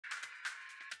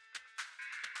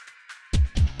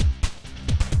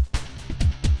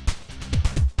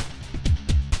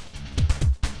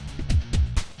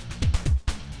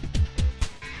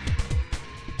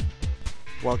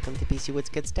Welcome to PC Woods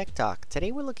Kids Tech Talk.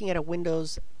 Today we're looking at a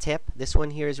Windows tip. This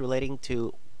one here is relating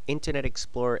to Internet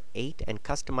Explorer 8 and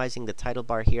customizing the title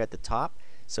bar here at the top.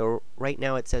 So right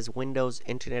now it says Windows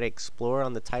Internet Explorer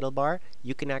on the title bar.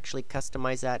 You can actually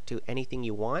customize that to anything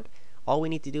you want. All we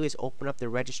need to do is open up the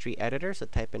registry editor. So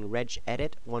type in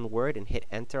regedit, one word, and hit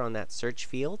enter on that search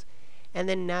field. And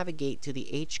then navigate to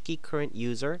the H key current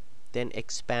user. Then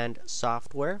expand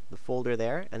software, the folder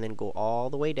there, and then go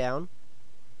all the way down.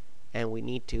 And we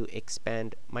need to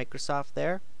expand Microsoft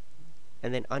there,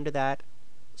 and then under that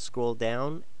scroll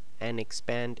down and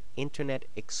expand Internet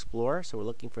Explorer. So we're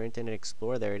looking for Internet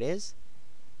Explorer, there it is,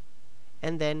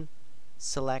 and then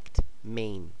select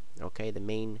main, okay, the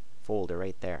main folder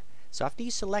right there. So after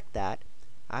you select that,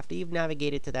 after you've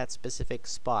navigated to that specific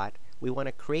spot, we want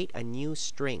to create a new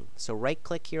string. So right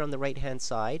click here on the right hand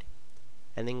side,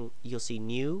 and then you'll see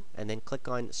new, and then click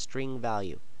on string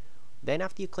value. Then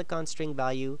after you click on string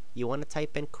value, you want to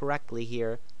type in correctly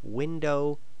here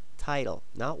window title,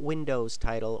 not Windows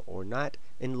title, or not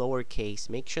in lowercase.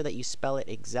 Make sure that you spell it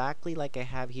exactly like I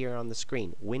have here on the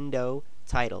screen. Window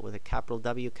title with a capital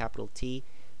W, capital T,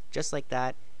 just like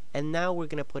that. And now we're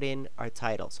going to put in our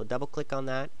title. So double click on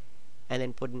that and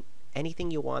then put in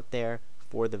anything you want there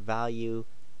for the value.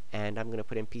 And I'm going to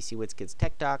put in PC Woods Kids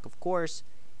Tech Talk, of course,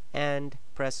 and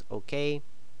press OK.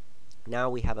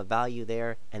 Now we have a value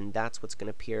there, and that's what's going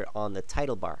to appear on the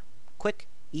title bar. Quick,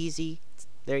 easy,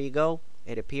 there you go.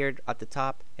 It appeared at the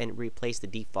top and replaced the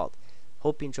default.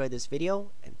 Hope you enjoyed this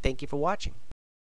video, and thank you for watching.